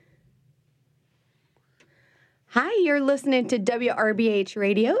Hi, you're listening to WRBH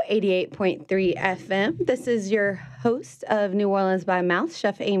Radio 88.3 FM. This is your host of New Orleans by Mouth,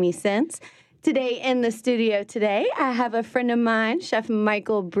 Chef Amy Sense. Today in the studio today, I have a friend of mine, Chef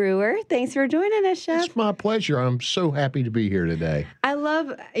Michael Brewer. Thanks for joining us, Chef. It's my pleasure. I'm so happy to be here today. I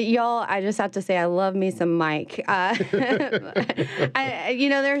love, y'all, I just have to say I love me some Mike. There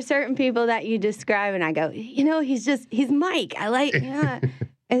are certain people that you describe and I go, he's Mike. I like,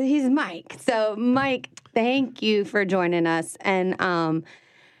 he's Mike. So, Mike, thank you for joining us. And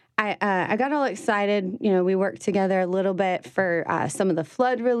I got all excited. We worked together a little bit for some of the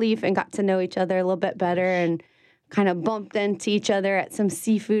flood relief and got to know each other a little bit better and kind of bumped into each other at some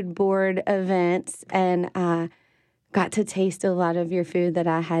seafood board events and got to taste a lot of your food that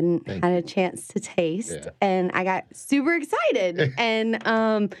I hadn't had a chance to taste. Yeah. And I got super excited.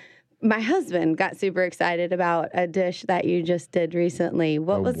 And my husband got super excited about a dish that you just did recently.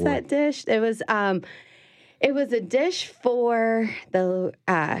 What was that dish? It was a dish for the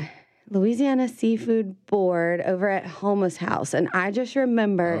Louisiana Seafood Board over at Homa's house. And I just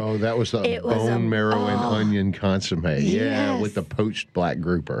remember... Oh, that was the bone marrow and onion consomme. Yes. Yeah, with the poached black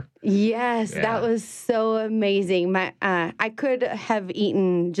grouper. Yes, yeah. That was so amazing. I could have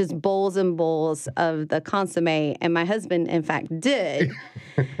eaten just bowls and bowls of the consomme, and my husband, in fact, did.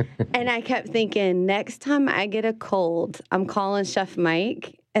 And I kept thinking, next time I get a cold, I'm calling Chef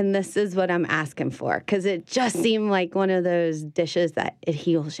Mike, and this is what I'm asking for, because it just seemed like one of those dishes that it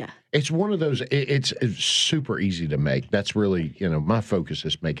heals you. It's one of those, it's super easy to make. That's really, my focus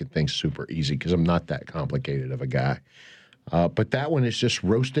is making things super easy because I'm not that complicated of a guy. But that one is just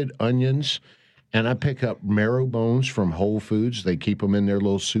roasted onions, and I pick up marrow bones from Whole Foods. They keep them in their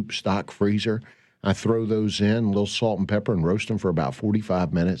little soup stock freezer. I throw those in, a little salt and pepper, and roast them for about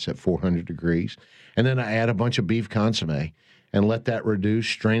 45 minutes at 400 degrees. And then I add a bunch of beef consomme and let that reduce,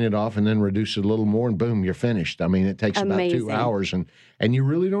 strain it off, and then reduce it a little more, and boom, you're finished. I mean, it takes about 2 hours, and you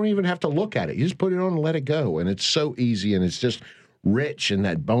really don't even have to look at it. You just put it on and let it go, and it's so easy, and it's just rich, and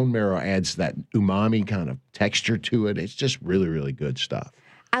that bone marrow adds that umami kind of texture to it. It's just really, really good stuff.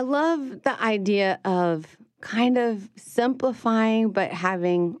 I love the idea of kind of simplifying but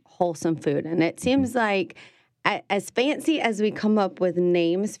having wholesome food, and it seems like as fancy as we come up with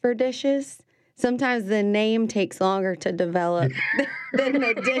names for dishes, sometimes the name takes longer to develop than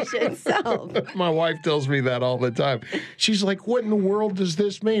the dish itself. My wife tells me that all the time. She's like, what in the world does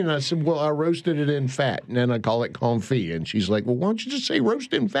this mean? And I said, well, I roasted it in fat, and then I call it confit. And she's like, well, why don't you just say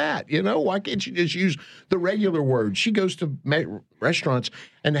roast in fat? Why can't you just use the regular word? She goes to restaurants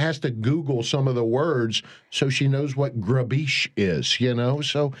and has to Google some of the words so she knows what grabiche is,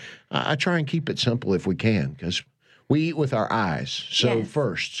 So I try and keep it simple if we can, because we eat with our eyes.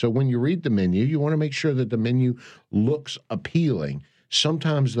 So when you read the menu, you want to make sure that the menu looks appealing.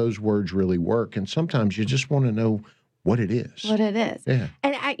 Sometimes those words really work, and sometimes you just want to know what it is. Yeah.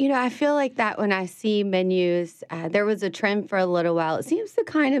 And I feel like that when I see menus, there was a trend for a little while. It seems to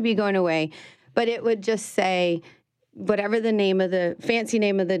kind of be going away, but it would just say whatever the fancy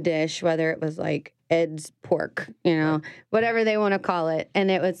name of the dish, whether it was like Ed's pork, whatever they want to call it,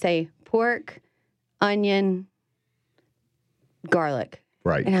 and it would say pork, onion, garlic.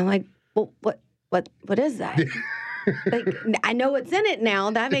 Right. And I'm like, well, what is that? Like, I know what's in it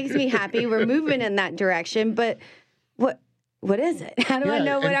now. That makes me happy. We're moving in that direction. But what is it? How do I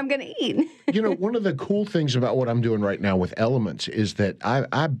know what I'm going to eat? One of the cool things about what I'm doing right now with Elements is that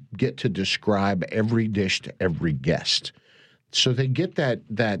I get to describe every dish to every guest. So they get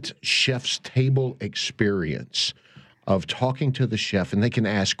that chef's table experience of talking to the chef, and they can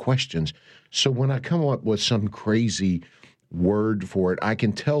ask questions. So when I come up with some crazy word for it, I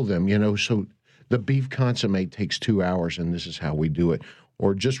can tell them, so the beef consomme takes 2 hours, and this is how we do it.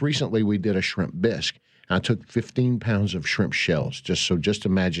 Or just recently, we did a shrimp bisque. I took 15 pounds of shrimp shells. Just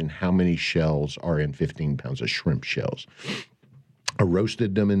imagine how many shells are in 15 pounds of shrimp shells. I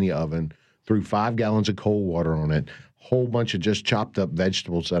roasted them in the oven, threw 5 gallons of cold water on it, whole bunch of just chopped up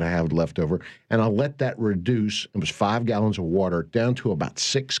vegetables that I have left over, and I let that reduce. It was 5 gallons of water down to about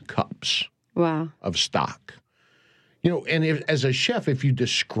 6 cups of stock. And as a chef, if you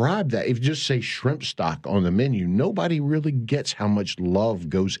describe that, if you just say shrimp stock on the menu, nobody really gets how much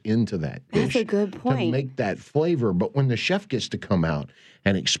love goes into that dish. That's a good point. To make that flavor. But when the chef gets to come out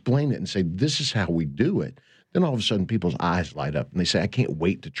and explain it and say, this is how we do it, then all of a sudden people's eyes light up and they say, I can't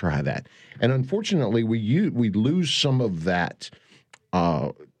wait to try that. And unfortunately, we lose some of that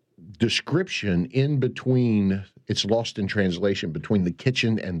description in between. It's lost in translation between the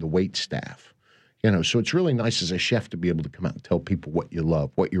kitchen and the wait staff. So it's really nice as a chef to be able to come out and tell people what you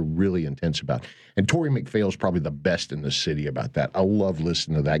love, what you're really intense about. And Tori McPhail's probably the best in the city about that. I love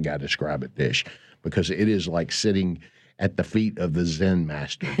listening to that guy describe a dish because it is like sitting at the feet of the Zen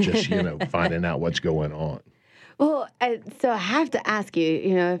master, just, finding out what's going on. Well, so I have to ask you,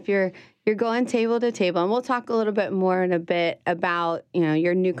 if you're going table to table, and we'll talk a little bit more in a bit about,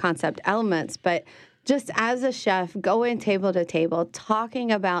 your new concept Elements, but just as a chef, going table to table,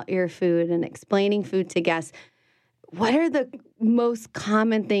 talking about your food and explaining food to guests, what are the most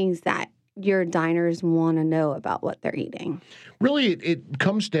common things that your diners want to know about what they're eating? Really, it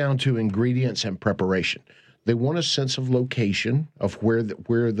comes down to ingredients and preparation. They want a sense of location of where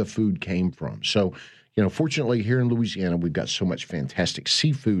the food came from. So, fortunately here in Louisiana, we've got so much fantastic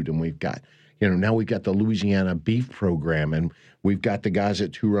seafood, and we've got, now we've got the Louisiana beef program, and we've got the guys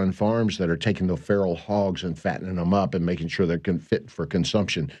at Two Run Farms that are taking the feral hogs and fattening them up and making sure they're fit for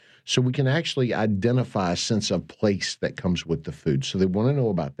consumption. So we can actually identify a sense of place that comes with the food. So they want to know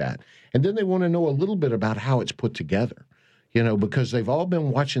about that. And then they want to know a little bit about how it's put together. Because they've all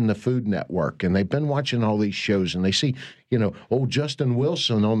been watching the Food Network, and they've been watching all these shows, and they see, old Justin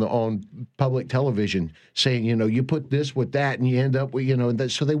Wilson on public television saying, you put this with that, and you end up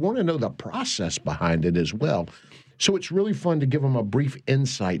with, so they want to know the process behind it as well. So it's really fun to give them a brief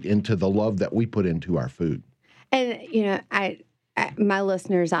insight into the love that we put into our food. And, my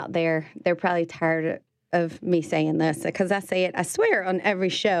listeners out there, they're probably tired of me saying this because I say it, I swear, on every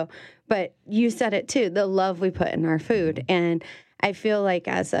show. But you said it too, the love we put in our food. And I feel like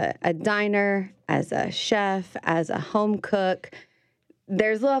as a diner, as a chef, as a home cook,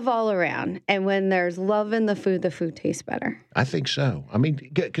 there's love all around. And when there's love in the food tastes better. I think so. I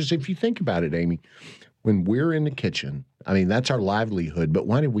mean, because if you think about it, Amy, when we're in the kitchen, that's our livelihood. But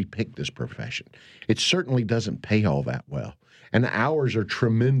why did we pick this profession? It certainly doesn't pay all that well. And the hours are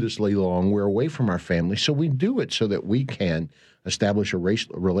tremendously long. We're away from our family. So we do it so that we can establish a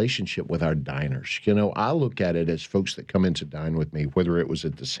relationship with our diners. I look at it as folks that come in to dine with me, whether it was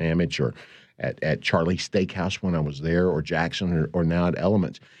at the Sammich or at Charlie's Steakhouse when I was there, or Jackson, or now at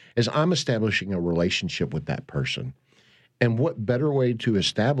Elements, as I'm establishing a relationship with that person. And what better way to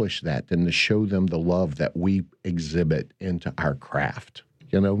establish that than to show them the love that we exhibit into our craft?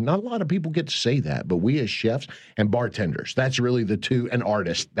 Not a lot of people get to say that, but we as chefs and bartenders, that's really the two, and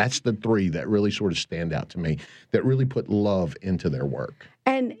artists, that's the three that really sort of stand out to me, that really put love into their work.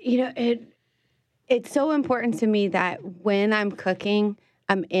 And, it's so important to me that when I'm cooking,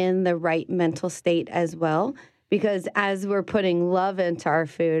 I'm in the right mental state as well. Because as we're putting love into our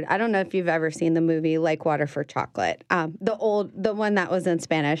food, I don't know if you've ever seen the movie Like Water for Chocolate, the one that was in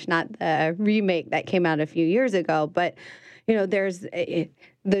Spanish, not the remake that came out a few years ago, but there's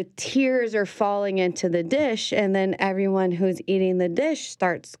the tears are falling into the dish, and then everyone who's eating the dish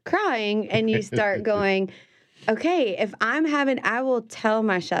starts crying, and you start going, okay, I will tell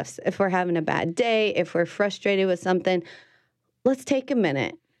my chefs if we're having a bad day, if we're frustrated with something, let's take a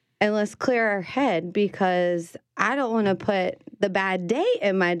minute and let's clear our head, because I don't want to put the bad day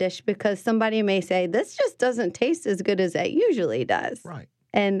in my dish because somebody may say, this just doesn't taste as good as it usually does. Right.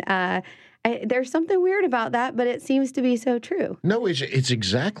 And there's something weird about that, but it seems to be so true. No, it's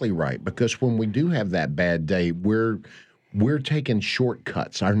exactly right, because when we do have that bad day, we're taking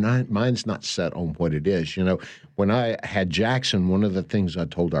shortcuts. Our mind's not set on what it is. When I had Jackson, one of the things I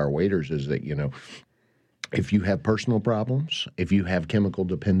told our waiters is that, if you have personal problems, if you have chemical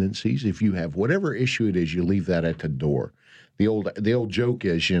dependencies, if you have whatever issue it is, you leave that at the door. The old joke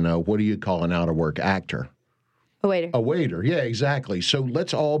is, what do you call an out-of-work actor? A waiter. A waiter, yeah, exactly. So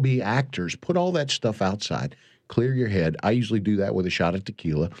let's all be actors. Put all that stuff outside. Clear your head. I usually do that with a shot of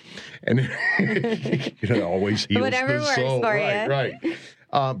tequila, and always heals whatever the works soul. for Right.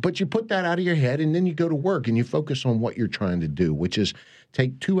 But you put that out of your head, and then you go to work, and you focus on what you're trying to do, which is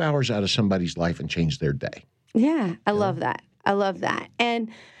take 2 hours out of somebody's life and change their day. Yeah, I love that. I love that. And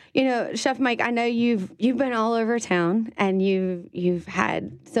Chef Mike, I know you've been all over town, and you've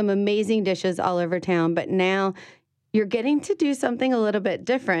had some amazing dishes all over town, but now you're getting to do something a little bit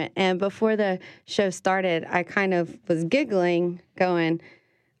different. And before the show started, I kind of was giggling, going,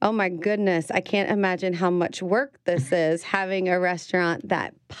 oh my goodness, I can't imagine how much work this is, having a restaurant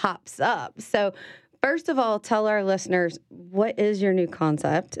that pops up. So first of all, tell our listeners, what is your new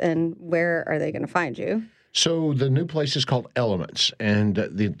concept and where are they going to find you? So the new place is called Elements, and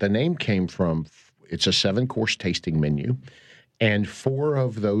the name came from, it's a 7-course tasting menu, and 4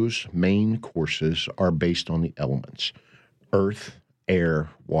 of those main courses are based on the elements: earth, air,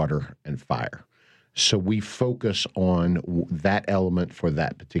 water, and fire. So we focus on that element for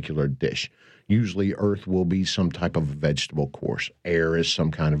that particular dish. Usually earth will be some type of vegetable course. Air is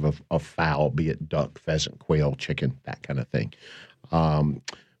some kind of a fowl, be it duck, pheasant, quail, chicken, that kind of thing.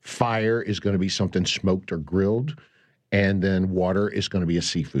 Fire is going to be something smoked or grilled. And then water is going to be a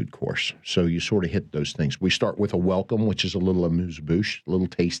seafood course. So you sort of hit those things. We start with a welcome, which is a little amuse-bouche, a little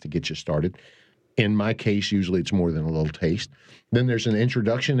taste to get you started. In my case, usually it's more than a little taste. Then there's an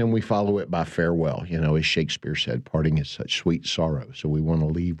introduction, and we follow it by farewell. You know, as Shakespeare said, parting is such sweet sorrow. So we want to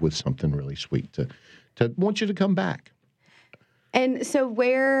leave with something really sweet to want you to come back. And so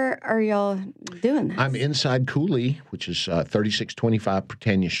where are y'all doing this? I'm inside Cooley, which is 3625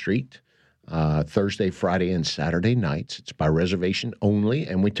 Britannia Street. Thursday, Friday, and Saturday nights. It's by reservation only,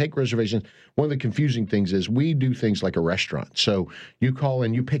 and we take reservations. One of the confusing things is we do things like a restaurant. So you call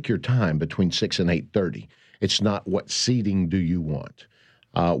and you pick your time between 6 and 8:30. It's not what seating do you want.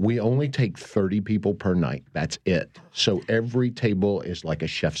 We only take 30 people per night. That's it. So every table is like a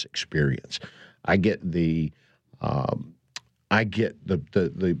chef's experience. I get the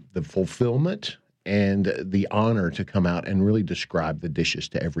fulfillment and the honor to come out and really describe the dishes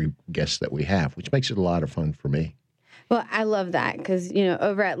to every guest that we have, which makes it a lot of fun for me. Well, I love that because, you know,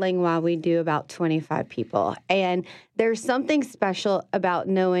 over at Langlois, we do about 25 people. And there's something special about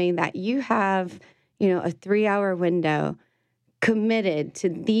knowing that you have, you know, a 3-hour window committed to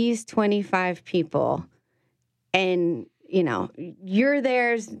these 25 people. And, you know, you're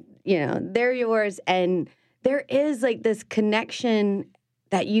theirs, you know, they're yours. And there is like this connection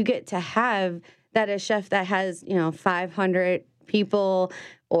that you get to have that a chef that has, you know, 500 people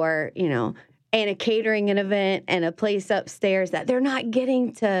or, you know, and a catering event and a place upstairs that they're not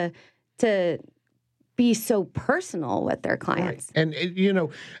getting to be so personal with their clients. Right. And, you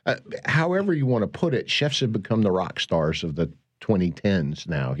know, however you want to put it, chefs have become the rock stars of the 2010s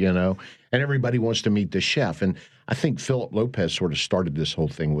now, you know, and everybody wants to meet the chef. And I think Philip Lopez sort of started this whole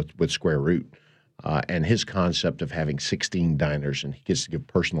thing with Square Root. And his concept of having 16 diners, and he gets to give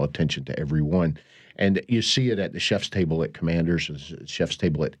personal attention to every one. And you see it at the chef's table at Commander's, the chef's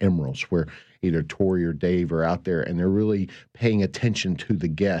table at Emerald's, where either Tori or Dave are out there, and they're really paying attention to the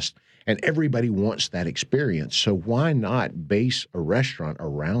guest. And everybody wants that experience. So why not base a restaurant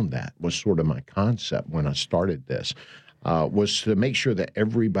around that was sort of my concept when I started this, was to make sure that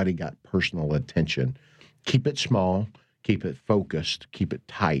everybody got personal attention. Keep it small. Keep it focused, keep it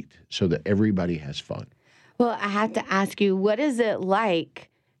tight so that everybody has fun. Well, I have to ask you, what is it like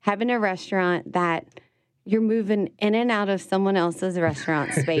having a restaurant that you're moving in and out of someone else's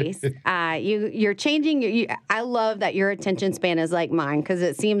restaurant space? You're changing. I love that your attention span is like mine because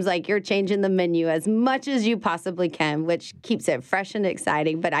it seems like you're changing the menu as much as you possibly can, which keeps it fresh and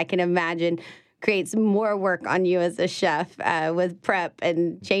exciting. But I can imagine creates more work on you as a chef with prep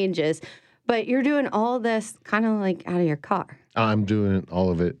and changes. But you're doing all this kind of like out of your car. I'm doing all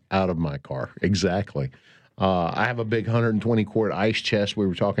of it out of my car. Exactly. I have a big 120-quart ice chest. We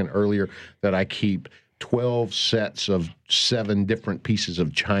were talking earlier that I keep 12 sets of 7 different pieces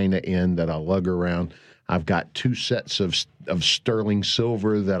of china in that I lug around. I've got 2 sets of sterling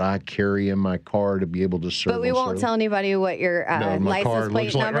silver that I carry in my car to be able to serve. But we won't tell anybody what your license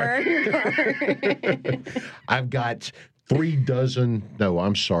plate number. Right. I've got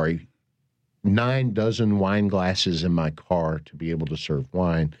 9 dozen wine glasses in my car to be able to serve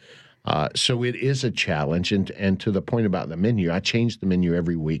wine. So it is a challenge. And to the point about the menu, I change the menu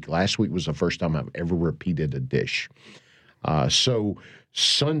every week. Last week was the first time I've ever repeated a dish. So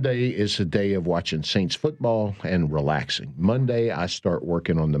Sunday is a day of watching Saints football and relaxing. Monday, I start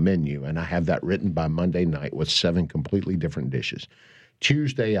working on the menu, and I have that written by Monday night with 7 completely different dishes.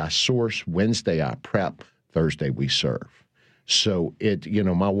 Tuesday, I source. Wednesday, I prep. Thursday, we serve. So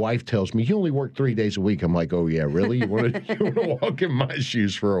my wife tells me, you only work 3 days a week. I'm like, oh, yeah, really? You want to walk in my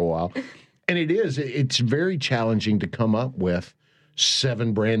shoes for a while? And it's very challenging to come up with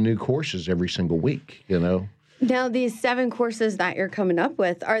 7 brand new courses every single week, you know? Now, these 7 courses that you're coming up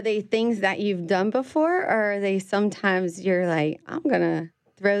with, are they things that you've done before? Or are they sometimes you're like, I'm going to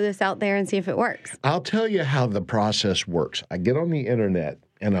throw this out there and see if it works? I'll tell you how the process works. I get on the internet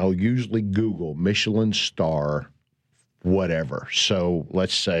and I'll usually Google Michelin star whatever. So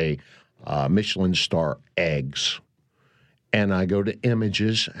let's say Michelin star eggs. And I go to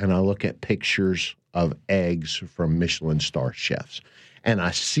images and I look at pictures of eggs from Michelin star chefs. And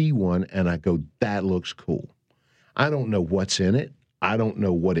I see one and I go, that looks cool. I don't know what's in it. I don't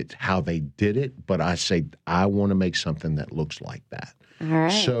know how they did it, but I say, I want to make something that looks like that. All right.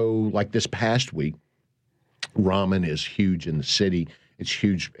 So like this past week, ramen is huge in the city. It's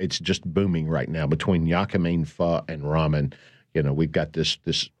huge. It's just booming right now between yakame pho and ramen. You know, we've got this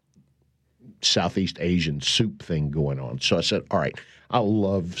Southeast Asian soup thing going on. So I said, all right, I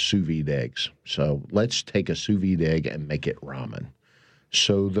love sous vide eggs. So let's take a sous vide egg and make it ramen.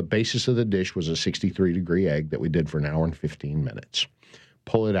 So the basis of the dish was a 63-degree egg that we did for an hour and 15 minutes.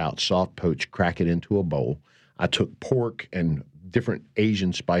 Pull it out, soft poach, crack it into a bowl. I took pork and different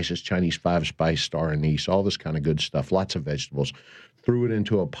Asian spices, Chinese 5-spice, star anise, all this kind of good stuff, lots of vegetables. Threw it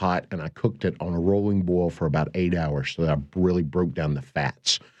into a pot, and I cooked it on a rolling boil for about 8 hours so that I really broke down the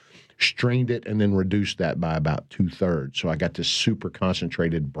fats. Strained it and then reduced that by about 2/3. So I got this super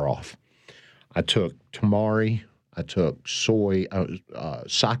concentrated broth. I took tamari, I took soy,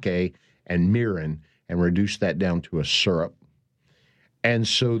 sake, and mirin and reduced that down to a syrup. And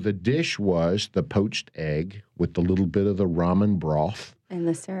so the dish was the poached egg with the little bit of the ramen broth. And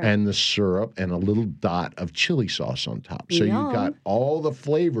the syrup. And the syrup and a little dot of chili sauce on top. So you got all the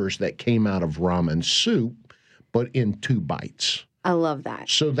flavors that came out of ramen soup, but in 2 bites. I love that.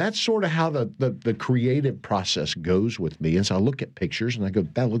 So that's sort of how the creative process goes with me. And so I look at pictures and I go,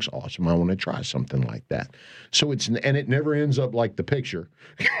 that looks awesome. I want to try something like that. So it never ends up like the picture.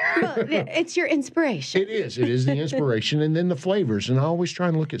 Well, it's your inspiration. It is. It is the inspiration. And then the flavors. And I always try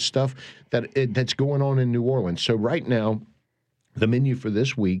and look at stuff that's going on in New Orleans. So right now, the menu for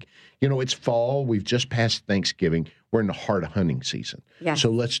this week, it's fall. We've just passed Thanksgiving. We're in the heart of hunting season. Yes. So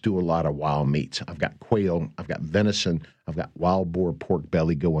let's do a lot of wild meats. I've got quail. I've got venison. I've got wild boar pork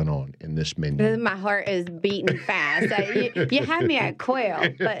belly going on in this menu. My heart is beating fast. You had me at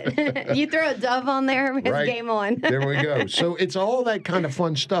quail, but you throw a dove on there, it's right. Game on. There we go. So it's all that kind of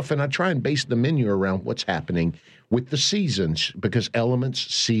fun stuff. And I try and base the menu around what's happening with the seasons, because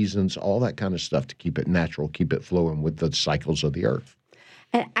elements, seasons, all that kind of stuff to keep it natural, keep it flowing with the cycles of the earth.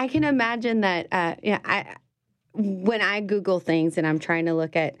 And I can imagine that when I Google things and I'm trying to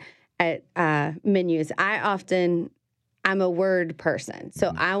look at menus, I'm a word person.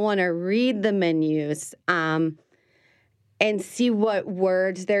 So I want to read the menus and see what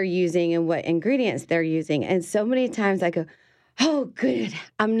words they're using and what ingredients they're using. And so many times I go, oh, good,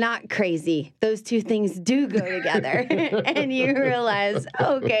 I'm not crazy. Those two things do go together. And you realize,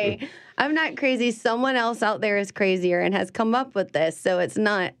 okay, I'm not crazy. Someone else out there is crazier and has come up with this. So it's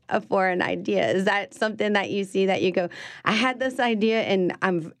not a foreign idea. Is that something that you see that you go, I had this idea and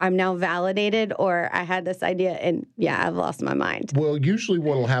I'm now validated, or I had this idea and I've lost my mind? Well, usually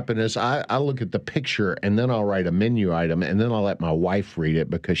what will happen is I look at the picture and then I'll write a menu item and then I'll let my wife read it,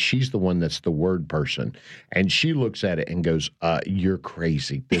 because she's the one that's the word person. And she looks at it and goes, you're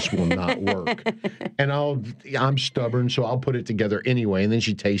crazy. This will not work. And I'm stubborn, so I'll put it together anyway. And then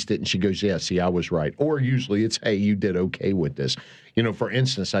she tastes it and she goes, yeah, see, I was right. Or usually it's, hey, you did okay with this. For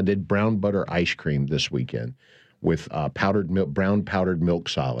instance, I did brown butter ice cream this weekend with brown powdered milk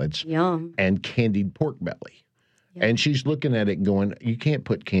solids. Yum. And candied pork belly. Yum. And she's looking at it going, you can't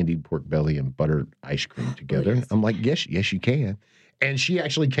put candied pork belly and butter ice cream together. Yes. I'm like, yes, you can. And she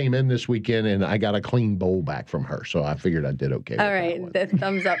actually came in this weekend, and I got a clean bowl back from her. So I figured I did okay. All right, the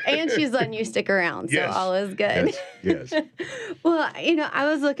thumbs up. And she's letting you stick around, so yes. All is good. Yes. Well, I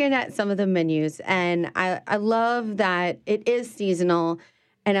was looking at some of the menus, and I love that it is seasonal,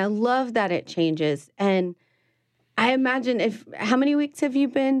 and I love that it changes. And I imagine how many weeks have you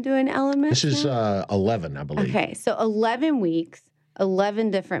been doing Elements? This is 11, I believe. Okay, so 11 weeks,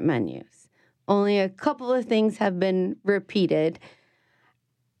 11 different menus. Only a couple of things have been repeated.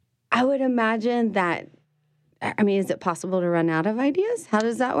 I would imagine that, is it possible to run out of ideas? How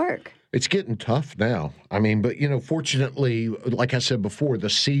does that work? It's getting tough now. But fortunately, like I said before, the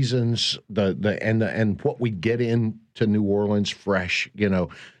seasons, and what we get into New Orleans fresh,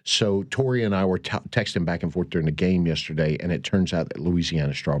 So Tori and I were texting back and forth during the game yesterday, and it turns out that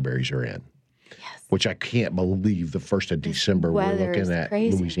Louisiana strawberries are in. Yes. Which I can't believe the 1st of December we're looking at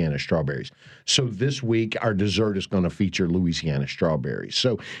crazy. Louisiana strawberries. So this week our dessert is going to feature Louisiana strawberries.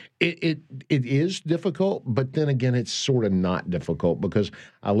 So it is difficult, but then again it's sort of not difficult, because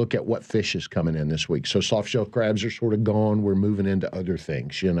I look at what fish is coming in this week. So soft shell crabs are sort of gone. We're moving into other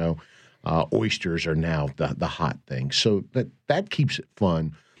things, Oysters are now the hot thing. So that keeps it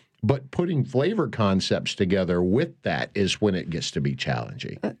fun. But putting flavor concepts together with that is when it gets to be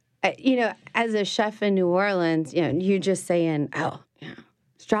challenging. As a chef in New Orleans, you're just saying,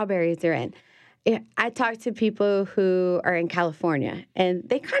 strawberries are in. I talk to people who are in California, and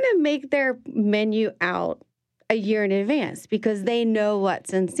they kind of make their menu out a year in advance because they know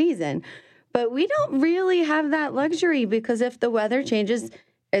what's in season. But we don't really have that luxury, because if the weather changes,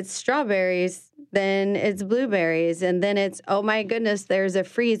 it's strawberries, then it's blueberries, and then it's, oh my goodness, there's a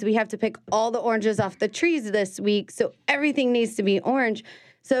freeze. We have to pick all the oranges off the trees this week, so everything needs to be orange.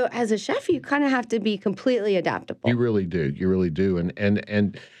 So as a chef, you kind of have to be completely adaptable. You really do. You really do.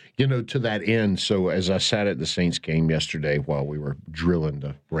 And To that end, so as I sat at the Saints game yesterday while we were drilling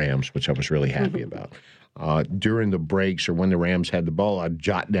the Rams, which I was really happy about, during the breaks or when the Rams had the ball, I'd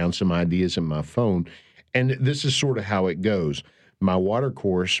jot down some ideas in my phone. And this is sort of how it goes. My water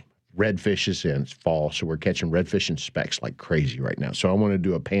course, redfish is in. It's fall, so we're catching redfish and specks like crazy right now. So I want to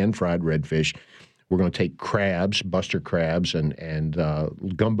do a pan-fried redfish. We're going to take crabs, buster crabs, and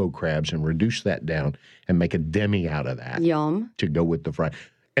gumbo crabs and reduce that down and make a demi out of that. Yum. To go with the fry.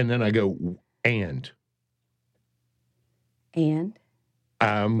 And then I go, and?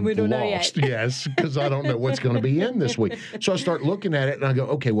 I'm we don't lost, know yet. yes, because I don't know what's going to be in this week. So I start looking at it, and I go,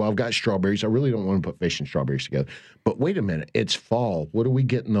 okay, well, I've got strawberries. I really don't want to put fish and strawberries together. But wait a minute, it's fall. What do we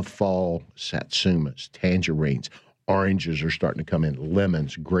get in the fall? Satsumas, tangerines, oranges are starting to come in,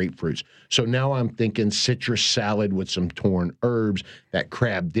 lemons, grapefruits. So now I'm thinking citrus salad with some torn herbs. That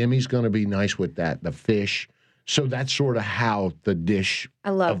crab demi's going to be nice with that, the fish. So that's sort of how the dish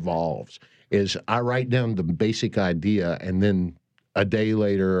evolves, is I write down the basic idea, and then a day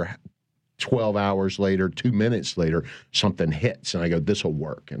later, 12 hours later, 2 minutes later, something hits, and I go, this will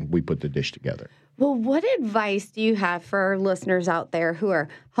work, and we put the dish together. Well, what advice do you have for our listeners out there who are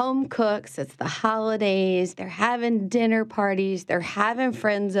home cooks? It's the holidays, they're having dinner parties, they're having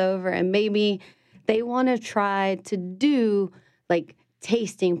friends over, and maybe they want to try to do like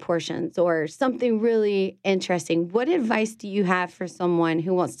tasting portions or something really interesting. What advice do you have for someone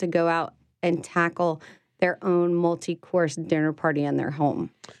who wants to go out and tackle their own multi-course dinner party in their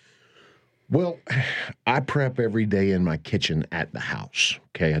home? Well, I prep every day in my kitchen at the house.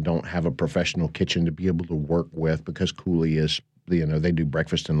 Okay, I don't have a professional kitchen to be able to work with because Cooley is, they do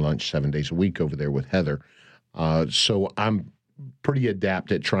breakfast and lunch 7 days a week over there with Heather. So I'm pretty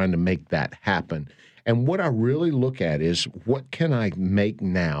adept at trying to make that happen. And what I really look at is what can I make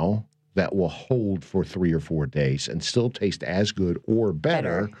now that will hold for 3 or 4 days and still taste as good or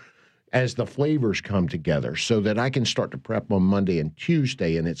better as the flavors come together, so that I can start to prep on Monday and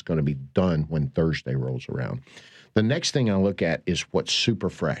Tuesday, and it's going to be done when Thursday rolls around. The next thing I look at is what's super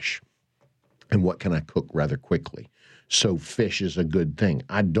fresh and what can I cook rather quickly. So fish is a good thing.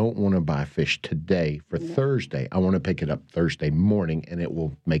 I don't want to buy fish today for Thursday. I want to pick it up Thursday morning, and it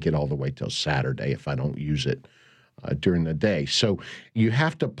will make it all the way till Saturday if I don't use it during the day. So you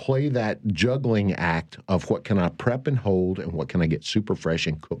have to play that juggling act of what can I prep and hold and what can I get super fresh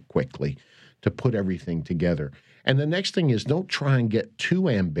and cook quickly to put everything together. And the next thing is don't try and get too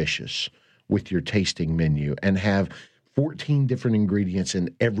ambitious with your tasting menu and have 14 different ingredients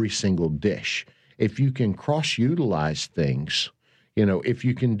in every single dish. If you can cross-utilize things, if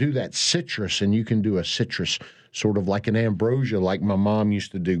you can do that citrus and you can do a citrus sort of like an ambrosia like my mom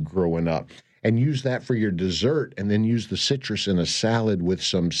used to do growing up, and use that for your dessert, and then use the citrus in a salad with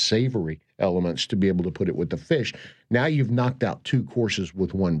some savory elements to be able to put it with the fish. Now you've knocked out 2 courses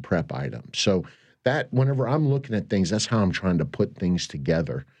with 1 prep item. So that whenever I'm looking at things, that's how I'm trying to put things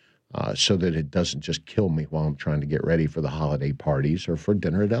together so that it doesn't just kill me while I'm trying to get ready for the holiday parties or for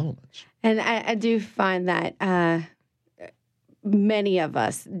dinner at Elements. And I do find that many of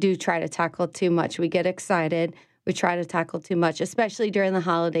us do try to tackle too much. We get excited. We try to tackle too much, especially during the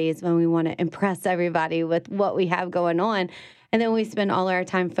holidays when we want to impress everybody with what we have going on. And then we spend all our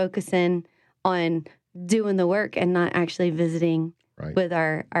time focusing on doing the work and not actually visiting with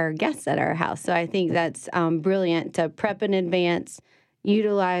our guests at our house. So I think that's brilliant to prep in advance,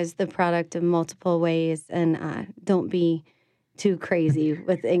 utilize the product in multiple ways, and don't be too crazy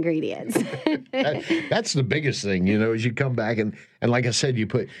with ingredients. That's the biggest thing, as you come back and like I said,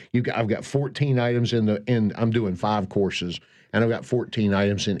 I've got 14 items I'm doing 5 courses, and I've got 14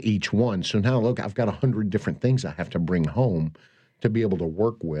 items in each one. So now look, I've got 100 different things I have to bring home to be able to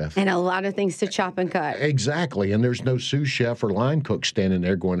work with. And a lot of things to chop and cut. Exactly. And there's no sous chef or line cook standing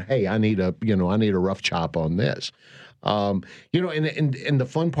there going, hey, I need a rough chop on this. And the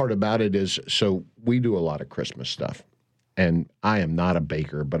fun part about it is, so we do a lot of Christmas stuff. And I am not a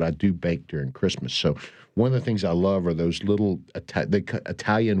baker, but I do bake during Christmas. So one of the things I love are those little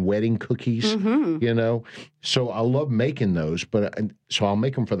Italian wedding cookies, So I love making those, so I'll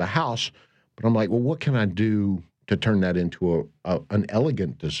make them for the house. But I'm like, well, what can I do to turn that into an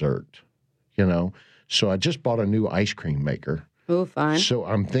elegant dessert, So I just bought a new ice cream maker. Oh, fun. So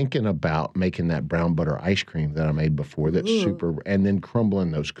I'm thinking about making that brown butter ice cream that I made before that's super, and then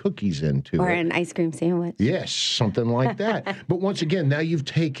crumbling those cookies into it. Or an ice cream sandwich. Yes, something like that. But once again, now you've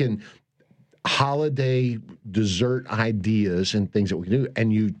taken holiday dessert ideas and things that we can do,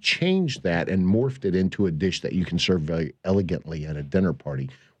 and you changed that and morphed it into a dish that you can serve very elegantly at a dinner party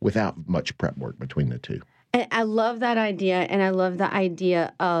without much prep work between the two. And I love that idea, and I love the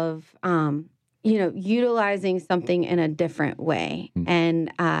idea of utilizing something in a different way.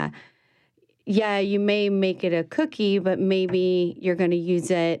 And yeah, you may make it a cookie, but maybe you're going to use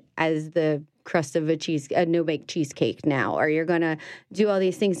it as the crust of a no-bake cheesecake now, or you're going to do all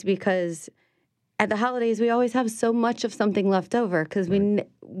these things because at the holidays we always have so much of something left over because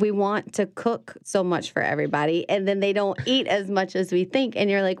we want to cook so much for everybody, and then they don't eat as much as we think, and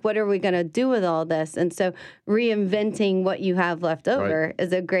you're like, what are we going to do with all this? And so reinventing what you have left over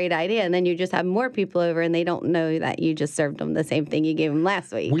is a great idea, and then you just have more people over and they don't know that you just served them the same thing you gave them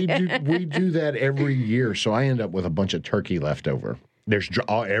last week. We do that every year, so I end up with a bunch of turkey left over.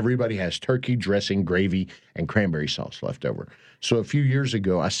 Everybody has turkey, dressing, gravy, and cranberry sauce left over. So a few years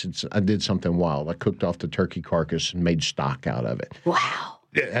ago, I did something wild. I cooked off the turkey carcass and made stock out of it. Wow.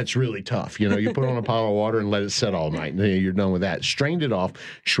 Yeah, that's really tough. You put it on a pile of water and let it set all night, and then you're done with that. Strained it off,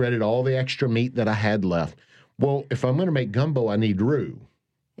 shredded all the extra meat that I had left. Well, if I'm going to make gumbo, I need roux.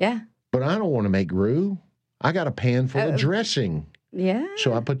 Yeah. But I don't want to make roux. I got a pan full of dressing. Yeah.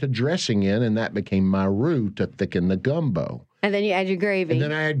 So I put the dressing in, and that became my roux to thicken the gumbo. And then you add your gravy. And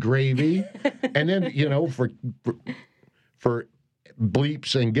then I had gravy. And then, for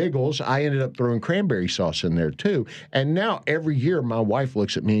bleeps and giggles, I ended up throwing cranberry sauce in there too. And now every year my wife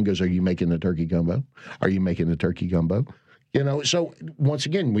looks at me and goes, "Are you making the turkey gumbo? Are you making the turkey gumbo?" So once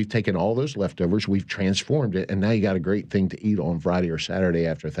again, we've taken all those leftovers, we've transformed it, and now you got a great thing to eat on Friday or Saturday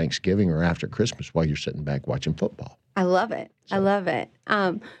after Thanksgiving or after Christmas while you're sitting back watching football. I love it. I love it.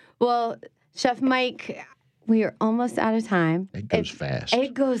 Well, Chef Mike, we are almost out of time. It goes fast.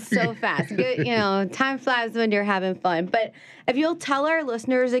 It goes so fast. Good, time flies when you're having fun. But if you'll tell our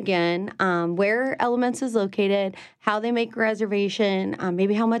listeners again where Elements is located, how they make a reservation,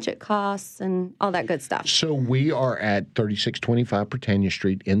 maybe how much it costs, and all that good stuff. So we are at 3625 Britannia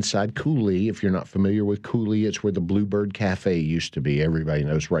Street inside Cooley. If you're not familiar with Cooley, it's where the Bluebird Cafe used to be. Everybody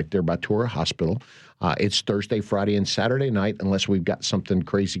knows, right there by Tora Hospital. It's Thursday, Friday, and Saturday night, unless we've got something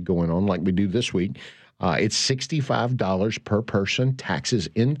crazy going on like we do this week. It's $65 per person, taxes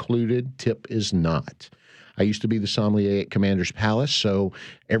included, tip is not. I used to be the sommelier at Commander's Palace, so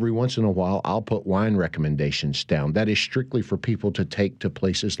every once in a while I'll put wine recommendations down. That is strictly for people to take to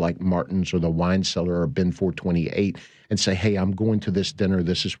places like Martin's or the Wine Cellar or Ben 428 and say, "Hey, I'm going to this dinner.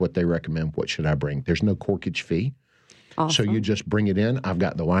 This is what they recommend. What should I bring?" There's no corkage fee. Awesome. So you just bring it in. I've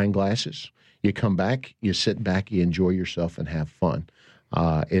got the wine glasses. You come back, you sit back, you enjoy yourself and have fun.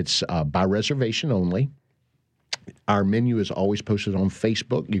 It's by reservation only. Our menu is always posted on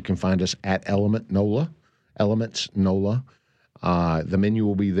Facebook. You can find us at Elements NOLA. The menu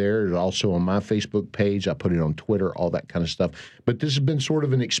will be there. It's also on my Facebook page. I put it on Twitter, all that kind of stuff. But this has been sort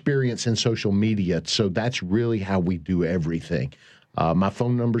of an experience in social media, so that's really how we do everything. My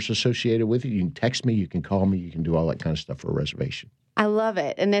phone number's associated with it. You can text me, you can call me, you can do all that kind of stuff for a reservation. I love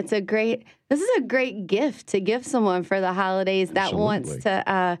it. And this is a great gift to give someone for the holidays that wants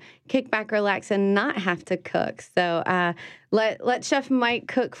to kick back, relax, and not have to cook. So let Chef Mike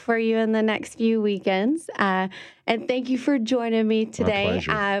cook for you in the next few weekends. And thank you for joining me today. My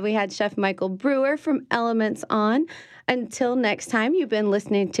pleasure. We had Chef Michael Brewer from Elements on. Until next time, you've been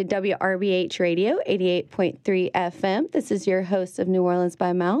listening to WRBH Radio, 88.3 FM. This is your host of New Orleans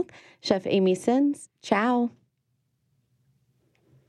by Mouth, Chef Amy Sins. Ciao.